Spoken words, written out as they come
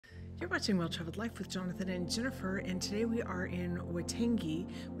You're watching Well Traveled Life with Jonathan and Jennifer, and today we are in Waitangi,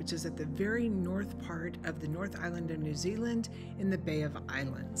 which is at the very north part of the North Island of New Zealand in the Bay of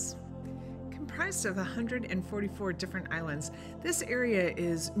Islands. Comprised of 144 different islands, this area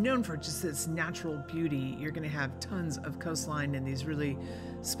is known for just its natural beauty. You're going to have tons of coastline and these really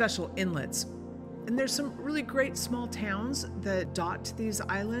special inlets. And there's some really great small towns that dot these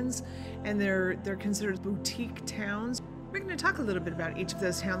islands, and they're considered boutique towns. We're going to talk a little bit about each of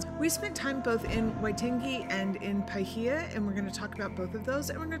those towns. We spent time both in Waitangi and in Paihia, and we're going to talk about both of those,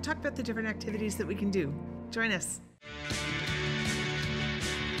 and we're going to talk about the different activities that we can do. Join us.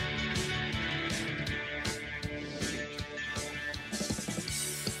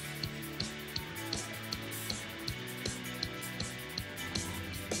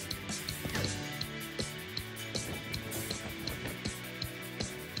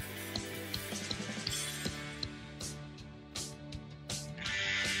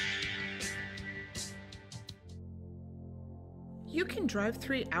 You can drive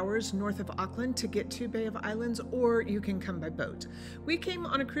 3 hours north of Auckland to get to Bay of Islands, or you can come by boat. We came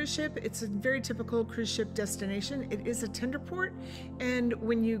on a cruise ship. It's a very typical cruise ship destination. It is a tender port, and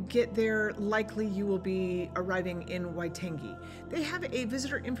when you get there, likely you will be arriving in Waitangi. They have a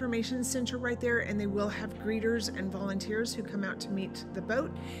visitor information center right there, and they will have greeters and volunteers who come out to meet the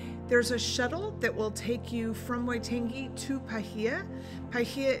boat. There's a shuttle that will take you from Waitangi to Paihia.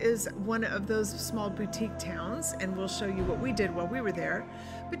 Paihia is one of those small boutique towns, and we'll show you what we did while we were there.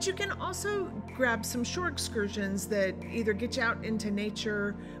 But you can also grab some shore excursions that either get you out into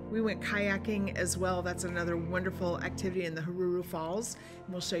nature. We went kayaking as well. That's another wonderful activity in the Haruru Falls,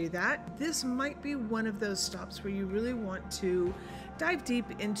 and we'll show you that. This might be one of those stops where you really want to dive deep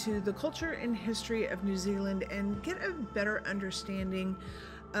into the culture and history of New Zealand and get a better understanding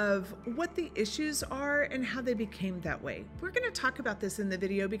of what the issues are and how they became that way. We're going to talk about this in the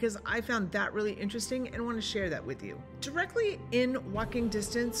video because I found that really interesting and want to share that with you. Directly in walking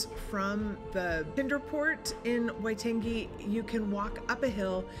distance from the tender port in Waitangi, you can walk up a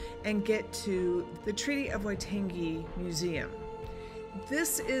hill and get to the Treaty of Waitangi Museum.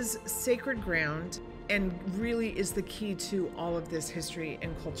 This is sacred ground and really is the key to all of this history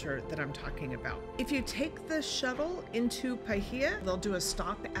and culture that I'm talking about. If you take the shuttle into Paihia, they'll do a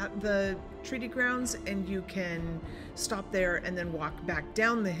stop at the treaty grounds, and you can stop there and then walk back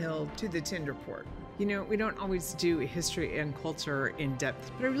down the hill to the tender port. You know, we don't always do history and culture in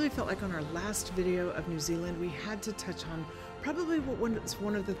depth, but I really felt like on our last video of New Zealand, we had to touch on probably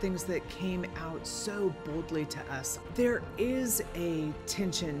one of the things that came out so boldly to us. There is a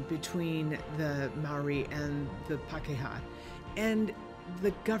tension between the Maori and the Pakeha, and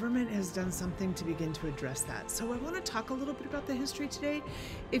the government has done something to begin to address that. So I want to talk a little bit about the history today.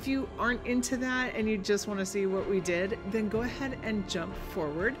 If you aren't into that and you just want to see what we did, then go ahead and jump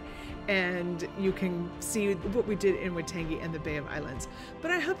forward and you can see what we did in Waitangi and the Bay of Islands.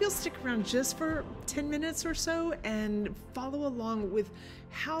 But I hope you'll stick around just for 10 minutes or so and follow along with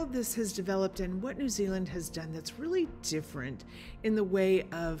how this has developed and what New Zealand has done that's really different in the way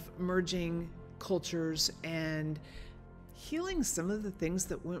of merging cultures and healing some of the things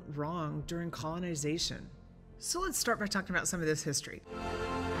that went wrong during colonization. So let's start by talking about some of this history.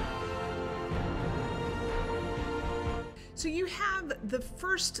 So you have the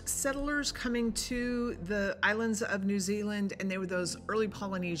first settlers coming to the islands of New Zealand, and they were those early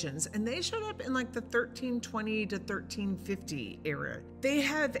Polynesians, and they showed up in like the 1320 to 1350 era. They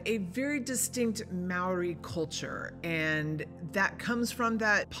have a very distinct Maori culture, and that comes from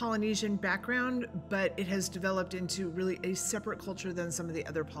that Polynesian background, but it has developed into really a separate culture than some of the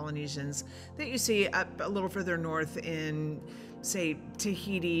other Polynesians that you see up a little further north in, say,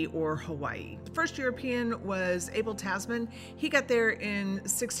 Tahiti or Hawaii. The first European was Abel Tasman. He got there in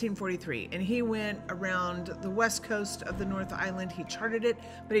 1643, and he went around the west coast of the North Island. He charted it,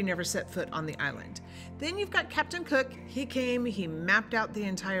 but he never set foot on the island. Then you've got Captain Cook. He came, he mapped out the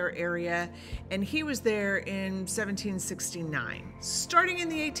entire area, and he was there in 1769. Starting in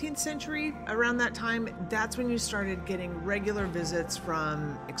the 18th century, around that time, that's when you started getting regular visits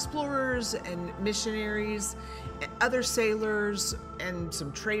from explorers and missionaries, other sailors, and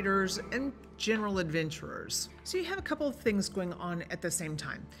some traders and general adventurers. So you have a couple of things going on at the same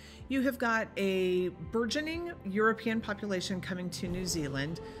time. You have got a burgeoning European population coming to New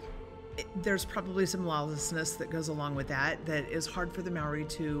Zealand. There's probably some lawlessness that goes along with that is hard for the Maori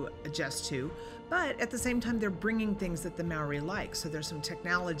to adjust to. But at the same time, they're bringing things that the Maori like. So there's some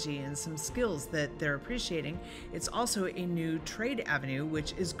technology and some skills that they're appreciating. It's also a new trade avenue,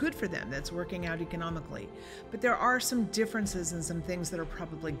 which is good for them. That's working out economically. But there are some differences and some things that are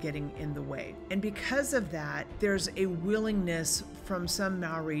probably getting in the way. And because of that, there's a willingness from some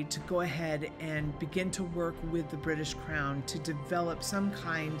Maori to go ahead and begin to work with the British Crown to develop some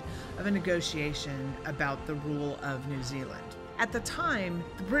kind of a negotiation about the rule of New Zealand. At the time,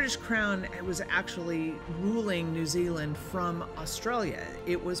 the British Crown was actually ruling New Zealand from Australia.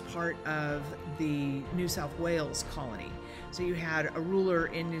 It was part of the New South Wales colony. So you had a ruler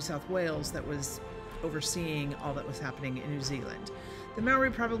in New South Wales that was overseeing all that was happening in New Zealand. The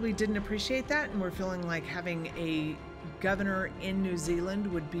Maori probably didn't appreciate that and were feeling like having a governor in New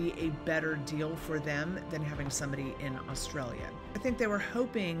Zealand would be a better deal for them than having somebody in Australia. I think they were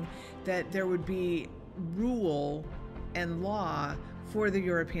hoping that there would be rule and law for the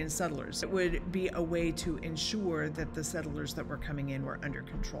European settlers. It would be a way to ensure that the settlers that were coming in were under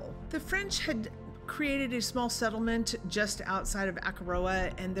control. The French had created a small settlement just outside of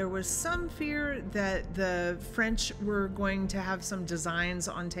Akaroa, and there was some fear that the French were going to have some designs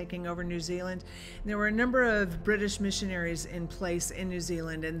on taking over New Zealand. And there were a number of British missionaries in place in New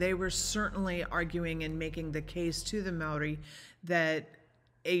Zealand, and they were certainly arguing and making the case to the Maori that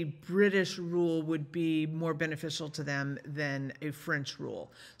a British rule would be more beneficial to them than a French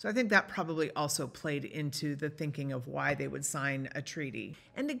rule. So I think that probably also played into the thinking of why they would sign a treaty.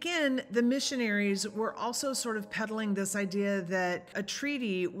 And again, the missionaries were also sort of peddling this idea that a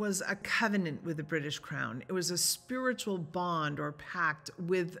treaty was a covenant with the British Crown. It was a spiritual bond or pact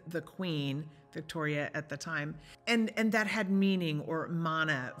with the Queen, Victoria at the time, and that had meaning or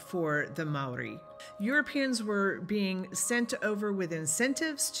mana for the Maori. Europeans were being sent over with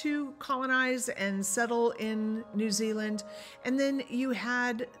incentives to colonize and settle in New Zealand, and then you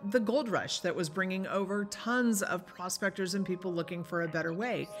had the gold rush that was bringing over tons of prospectors and people looking for a better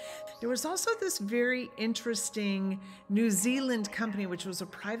way. There was also this very interesting New Zealand company, which was a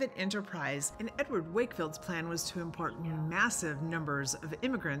private enterprise, and Edward Wakefield's plan was to import massive numbers of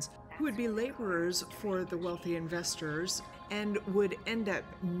immigrants who would be laborers for the wealthy investors and would end up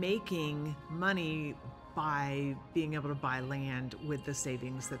making money by being able to buy land with the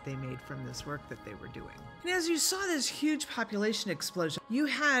savings that they made from this work that they were doing. And as you saw this huge population explosion, you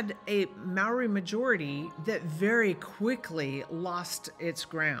had a Maori majority that very quickly lost its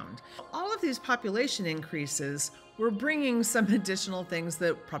ground. All of these population increases were bringing some additional things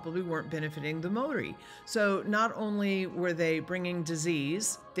that probably weren't benefiting the Maori. So not only were they bringing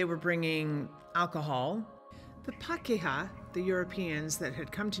disease, they were bringing alcohol. The Pakeha, the Europeans that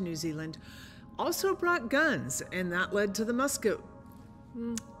had come to New Zealand, also brought guns, and that led to the musket.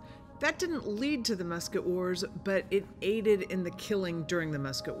 That didn't lead to the musket wars, but it aided in the killing during the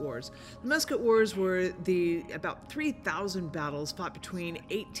musket wars. The musket wars were about 3,000 battles fought between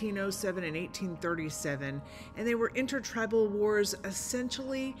 1807 and 1837, and they were intertribal wars.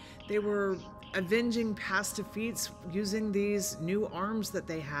 Essentially, they were avenging past defeats using these new arms that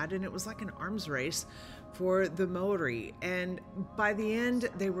they had, and it was like an arms race for the Maori. And by the end,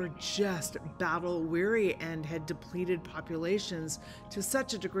 they were just battle weary and had depleted populations to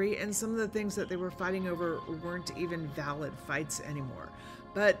such a degree, and some of the things that they were fighting over weren't even valid fights anymore.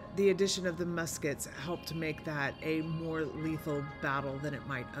 But the addition of the muskets helped make that a more lethal battle than it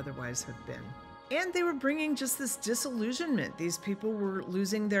might otherwise have been. And they were bringing just this disillusionment. These people were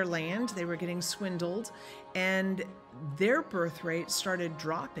losing their land, they were getting swindled, and their birth rate started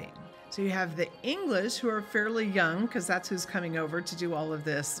dropping. So you have the English, who are fairly young, because that's who's coming over to do all of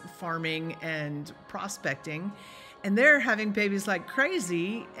this farming and prospecting, and they're having babies like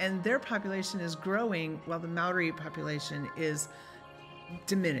crazy, and their population is growing while the Maori population is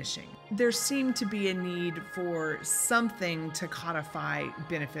diminishing. There seemed to be a need for something to codify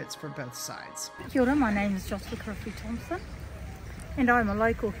benefits for both sides. Kia ora, my name is Jocelyn Thompson, and I'm a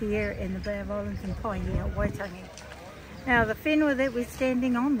local here in the Bay of Islands and Pioneer, Waitangi. Now, the whenua that we're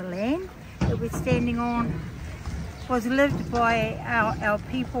standing on, the land that we're standing on, was lived by our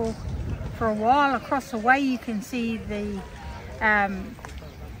people for a while. Across the way you can see the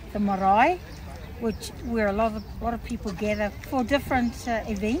marae, where a lot of people gather for different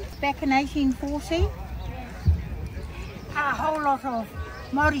events. Back in 1840, a whole lot of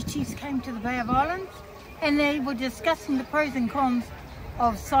Maori chiefs came to the Bay of Islands, and they were discussing the pros and cons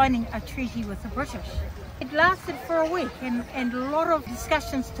of signing a treaty with the British. It lasted for a week, and a lot of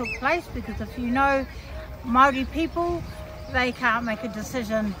discussions took place, because if you know Maori people, they can't make a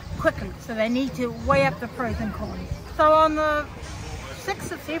decision quickly, so they need to weigh up the pros and cons. So on the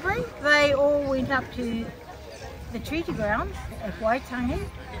 6th of February, they all went up to the Treaty Grounds at Waitangi,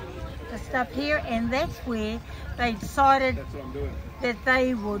 just up here, and that's where they decided that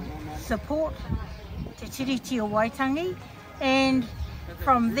they would support the Treaty of Waitangi, and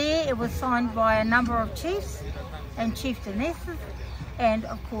from there it was signed by a number of chiefs and chieftainesses, and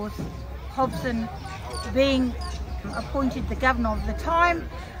of course Hobson, being appointed the governor of the time,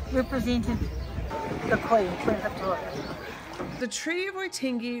 represented the Queen Victoria. The Treaty of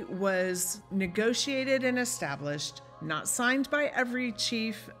Waitangi was negotiated and established, not signed by every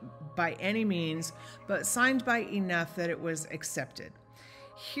chief by any means, but signed by enough that it was accepted.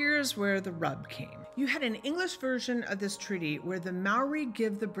 Here's where the rub came. You had an English version of this treaty where the Maori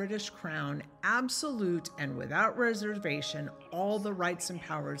give the British Crown absolute and without reservation all the rights and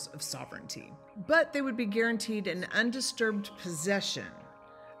powers of sovereignty. But they would be guaranteed an undisturbed possession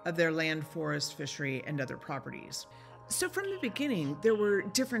of their land, forest, fishery, and other properties. So from the beginning, there were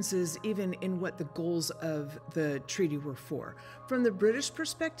differences even in what the goals of the treaty were for. From the British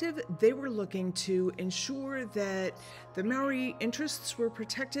perspective, they were looking to ensure that the Maori interests were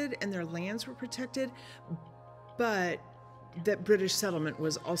protected and their lands were protected, but that British settlement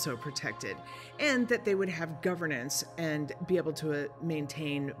was also protected, and that they would have governance and be able to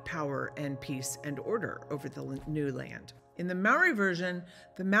maintain power and peace and order over the new land. In the Maori version,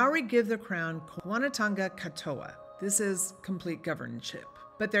 the Maori give the crown Waitangi katoa. This is complete governorship.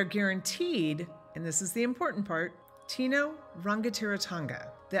 But they're guaranteed, and this is the important part, tino, rangatiratanga,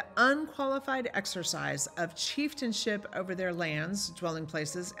 the unqualified exercise of chieftainship over their lands, dwelling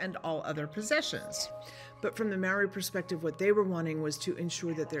places, and all other possessions. But from the Maori perspective, what they were wanting was to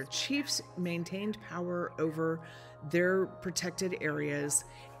ensure that their chiefs maintained power over their protected areas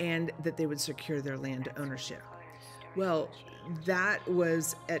and that they would secure their land ownership. Well, that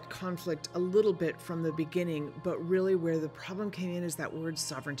was at conflict a little bit from the beginning, but really where the problem came in is that word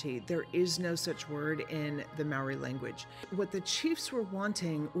sovereignty. There is no such word in the Maori language. What the chiefs were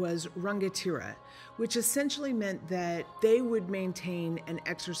wanting was rangatira, which essentially meant that they would maintain and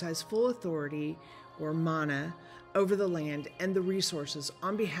exercise full authority, or mana, over the land and the resources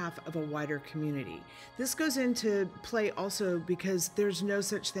on behalf of a wider community. This goes into play also because there's no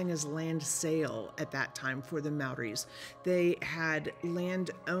such thing as land sale at that time for the Maoris. They had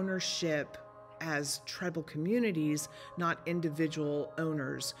land ownership as tribal communities, not individual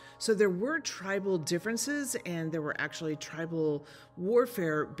owners. So there were tribal differences, and there were actually tribal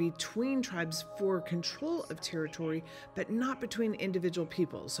warfare between tribes for control of territory, but not between individual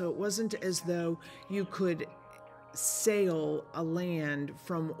people. So it wasn't as though you could sale a land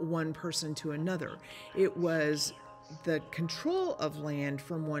from one person to another. It was the control of land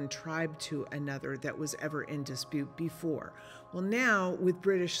from one tribe to another that was ever in dispute before. Well, now with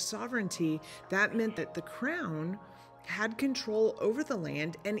British sovereignty, that meant that the crown had control over the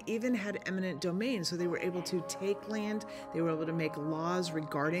land and even had eminent domain. So they were able to take land, they were able to make laws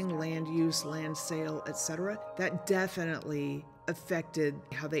regarding land use, land sale, etc. That definitely affected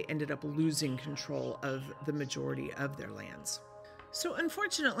how they ended up losing control of the majority of their lands. So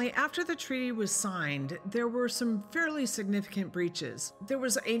unfortunately, after the treaty was signed, there were some fairly significant breaches. There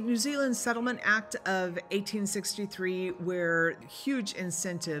was a New Zealand Settlement Act of 1863 where huge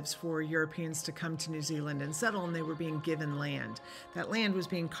incentives for Europeans to come to New Zealand and settle, and they were being given land. That land was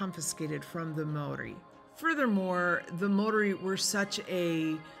being confiscated from the Maori. Furthermore, the Maori were such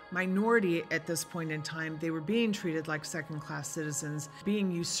a minority at this point in time. They were being treated like second-class citizens, being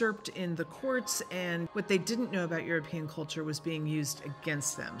usurped in the courts, and what they didn't know about European culture was being used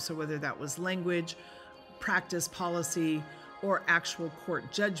against them. So whether that was language, practice, policy, or actual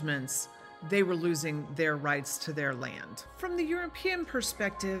court judgments, they were losing their rights to their land. From the European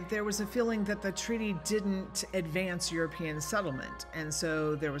perspective, there was a feeling that the treaty didn't advance European settlement, and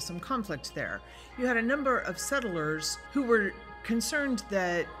so there was some conflict there. You had a number of settlers who were concerned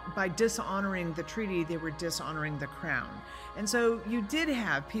that by dishonoring the treaty, they were dishonoring the crown. And so you did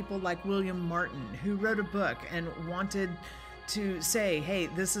have people like William Martin, who wrote a book and wanted to say, hey,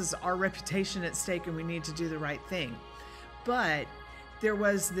 this is our reputation at stake and we need to do the right thing. But there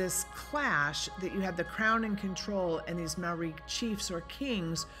was this clash that you had the crown in control and these Maori chiefs or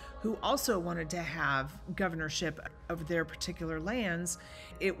kings who also wanted to have governorship of their particular lands.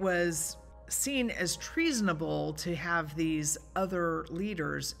 It was seen as treasonable to have these other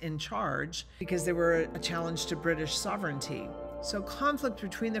leaders in charge because they were a challenge to British sovereignty. So conflict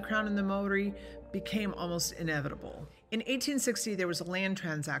between the crown and the Maori became almost inevitable. In 1860, there was a land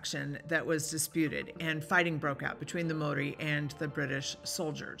transaction that was disputed and fighting broke out between the Maori and the British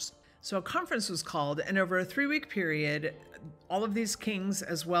soldiers. So a conference was called, and over a 3-week period, all of these kings,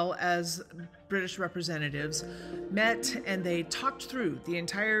 as well as British representatives, met and they talked through the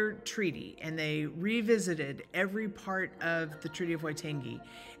entire treaty, and they revisited every part of the Treaty of Waitangi.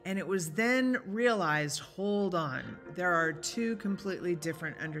 And it was then realized, hold on, there are two completely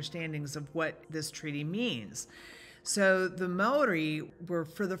different understandings of what this treaty means. So the Maori were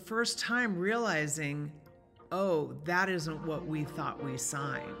for the first time realizing, oh, that isn't what we thought we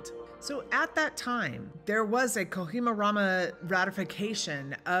signed. So at that time, there was a Kohima-Rama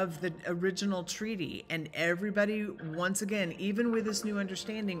ratification of the original treaty, and everybody, once again, even with this new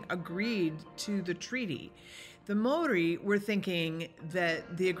understanding, agreed to the treaty. The Maori were thinking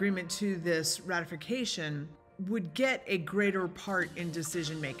that the agreement to this ratification would get a greater part in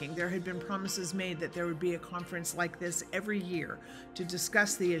decision making. There had been promises made that there would be a conference like this every year to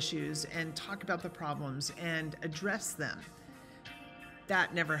discuss the issues and talk about the problems and address them.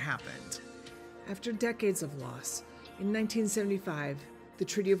 That never happened. After decades of loss, in 1975, the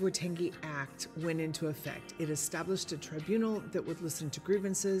Treaty of Waitangi Act went into effect. It established a tribunal that would listen to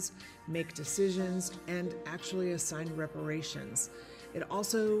grievances, make decisions, and actually assign reparations. It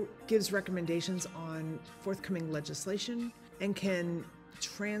also gives recommendations on forthcoming legislation and can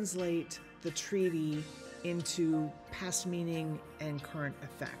translate the treaty into past meaning and current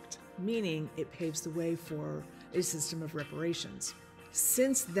effect, meaning it paves the way for a system of reparations.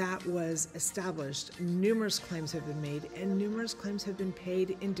 Since that was established, numerous claims have been made, and numerous claims have been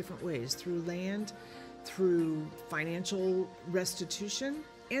paid in different ways, through land, through financial restitution,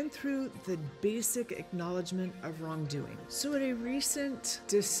 and through the basic acknowledgement of wrongdoing. So at a recent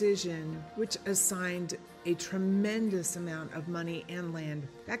decision, which assigned a tremendous amount of money and land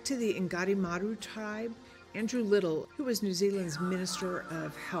back to the Ngati Maru tribe, Andrew Little, who was New Zealand's Minister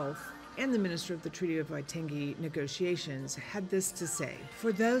of Health and the Minister of the Treaty of Waitangi negotiations, had this to say: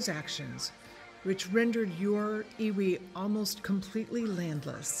 "For those actions which rendered your iwi almost completely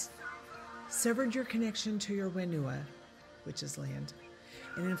landless, severed your connection to your wenua, which is land,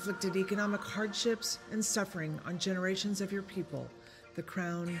 and inflicted economic hardships and suffering on generations of your people, the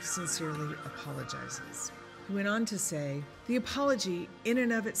Crown sincerely apologizes." He went on to say, "The apology in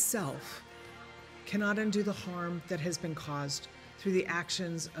and of itself cannot undo the harm that has been caused through the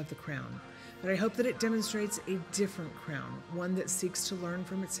actions of the Crown, but I hope that it demonstrates a different Crown, one that seeks to learn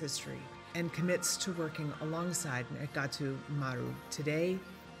from its history and commits to working alongside Ngati Maru today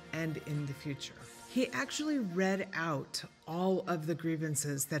and in the future." He actually read out all of the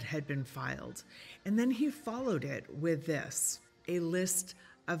grievances that had been filed, and then he followed it with this: a list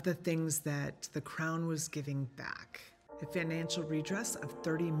of the things that the Crown was giving back. A financial redress of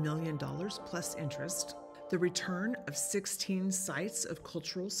 $30 million plus interest, the return of 16 sites of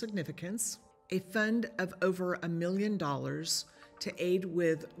cultural significance, a fund of over $1 million to aid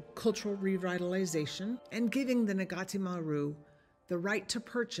with cultural revitalization, and giving the Ngati Maru the right to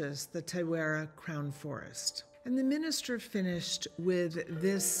purchase the Taiwara Crown Forest. And the minister finished with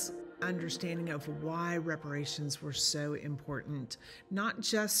this understanding of why reparations were so important, not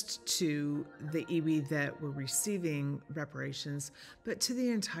just to the iwi that were receiving reparations, but to the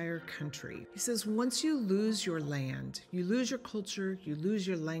entire country. He says, once you lose your land, you lose your culture, you lose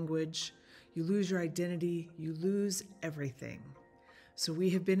your language, you lose your identity, you lose everything. So we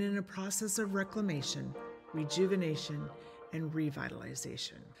have been in a process of reclamation, rejuvenation, and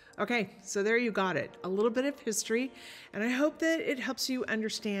revitalization. Okay, so there you got it. A little bit of history, and I hope that it helps you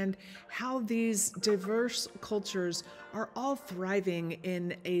understand how these diverse cultures are all thriving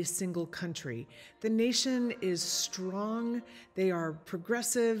in a single country. The nation is strong, they are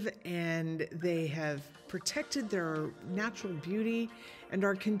progressive, and they have protected their natural beauty and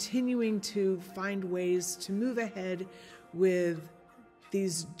are continuing to find ways to move ahead with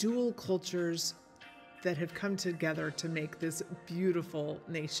these dual cultures that have come together to make this beautiful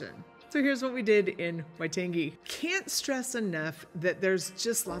nation. So here's what we did in Waitangi. Can't stress enough that there's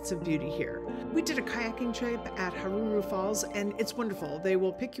just lots of beauty here. We did a kayaking trip at Haruru Falls, and it's wonderful. They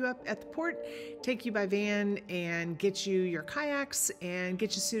will pick you up at the port, take you by van, and get you your kayaks and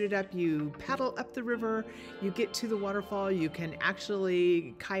get you suited up. You paddle up the river, you get to the waterfall, you can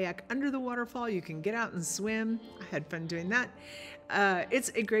actually kayak under the waterfall, you can get out and swim. I had fun doing that. It's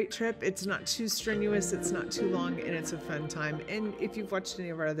a great trip. It's not too strenuous, it's not too long, and it's a fun time. And if you've watched any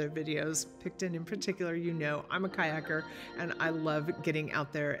of our other videos, Picton in particular, you know I'm a kayaker and I love getting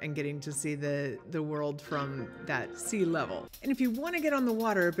out there and getting to see the world from that sea level. And if you want to get on the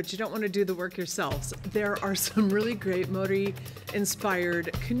water but you don't want to do the work yourselves, there are some really great Maori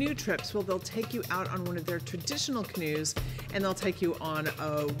inspired canoe trips. Well, they'll take you out on one of their traditional canoes and they'll take you on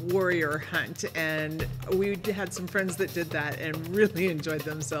a warrior hunt. And we had some friends that did that and really enjoyed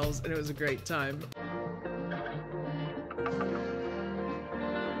themselves, and it was a great time.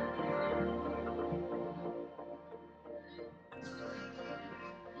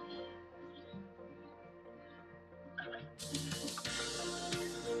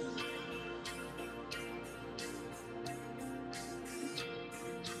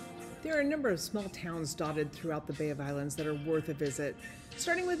 There are a number of small towns dotted throughout the Bay of Islands that are worth a visit.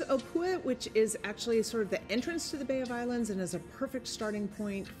 Starting with Opua, which is actually sort of the entrance to the Bay of Islands and is a perfect starting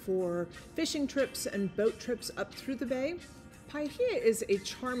point for fishing trips and boat trips up through the bay. Paihia is a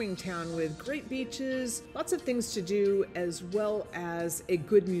charming town with great beaches, lots of things to do, as well as a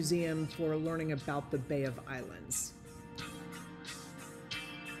good museum for learning about the Bay of Islands.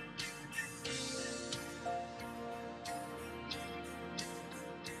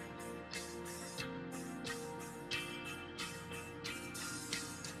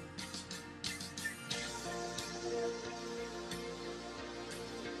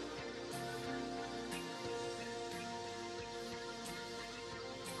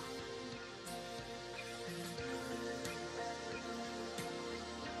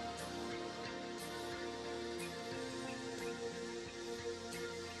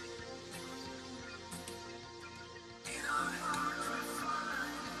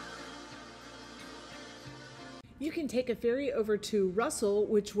 You can take a ferry over to Russell,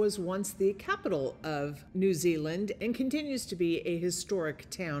 which was once the capital of New Zealand and continues to be a historic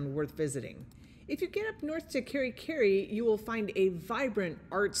town worth visiting. If you get up north to Kerikeri, you will find a vibrant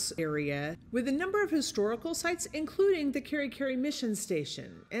arts area with a number of historical sites, including the Kerikeri Mission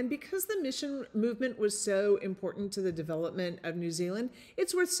Station. And because the mission movement was so important to the development of New Zealand,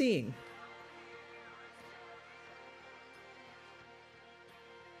 it's worth seeing.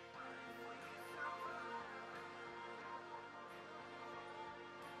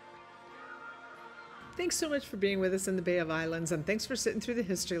 Thanks so much for being with us in the Bay of Islands, and thanks for sitting through the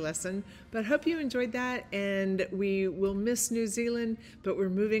history lesson. But hope you enjoyed that, and we will miss New Zealand, but we're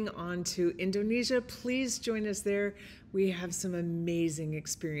moving on to Indonesia. Please join us there. We have some amazing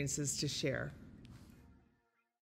experiences to share.